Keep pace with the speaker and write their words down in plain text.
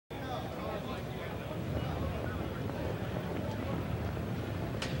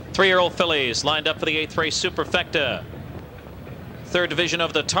3-year-old fillies lined up for the 8th race Superfecta. 3rd division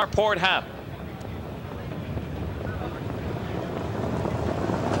of the Tarport Hap.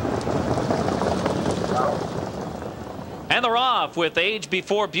 And they're off with Age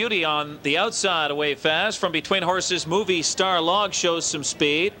Before Beauty on the outside, away fast. From between horses, Movie Star Log shows some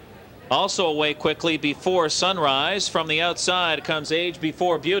speed. Also away quickly Before Sunrise. From the outside comes Age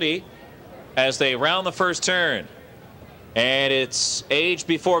Before Beauty as they round the first turn. And it's Age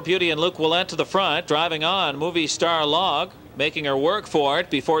Before Beauty and Luke Willett to the front. Driving on, Movie Star Log, making her work for it.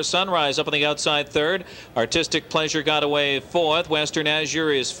 Before Sunrise up on the outside 3rd. Artistic Pleasure got away 4th. Western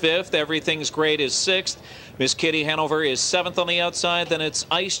Azure is 5th. Everything's Great is 6th. Miss Kitty Hanover is 7th on the outside. Then it's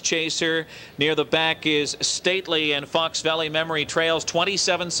Ice Chaser. Near the back is Stately, and Fox Valley Memory trails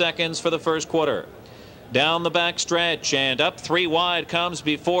 27 seconds for the first quarter. Down the back stretch and up 3 wide comes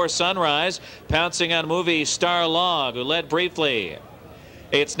Before Sunrise, pouncing on Movie Star Log, who led briefly.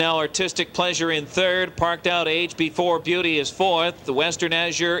 It's now Artistic Pleasure in 3rd. Parked out Age Before Beauty is 4th. The Western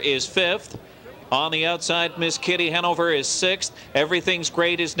Azure is 5th. On the outside, Miss Kitty Hanover is 6th. Everything's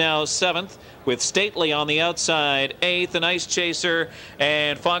Great is now 7th, with Stately on the outside 8th, and Ice Chaser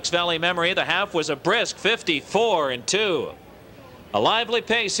and Fox Valley Memory. The half was a brisk 54-2. A lively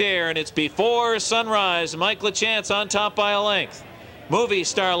pace here, and it's Before Sunrise. Mike LaChance on top by a length. Movie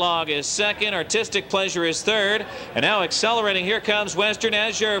Star Log is 2nd. Artistic Pleasure is 3rd. And now accelerating, here comes Western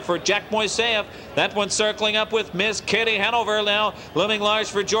Azure for Jack Moiseyev. That one circling up with Miss Kitty Hanover now. Looming large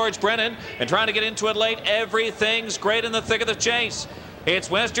for George Brennan. And trying to get into it late. Everything's Great in the thick of the chase. It's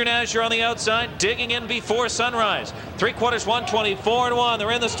Western Azure on the outside, digging in Before Sunrise. 3/4, 124-1.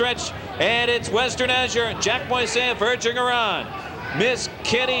 They're in the stretch. And it's Western Azure. Jack Moiseyev urging her on. Miss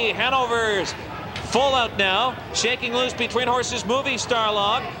Kitty Hanover's full out now, shaking loose between horses. Movie Star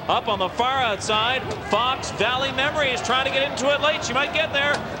Log up on the far outside. Fox Valley Memory is trying to get into it late. She might get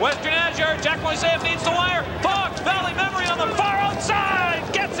there. Western Azure, Jack Moiseyev needs the wire. Fox Valley Memory on the far outside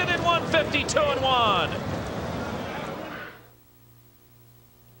gets it in 152-1.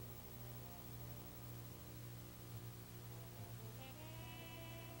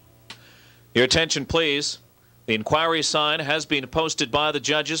 Your attention, please. The inquiry sign has been posted by the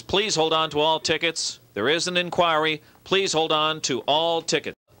judges. Please hold on to all tickets. There is an inquiry. Please hold on to all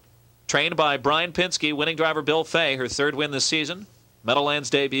tickets. Trained by Brian Pinsky, winning driver Bill Fahy, her 3rd win this season. Meadowlands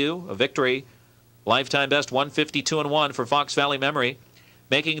debut, a victory. Lifetime best 152-1 for Fox Valley Memory.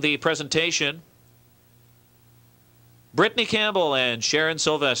 Making the presentation, Brittany Campbell and Sharon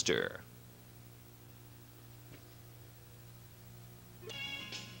Sylvester.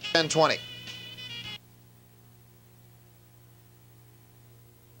 10-20.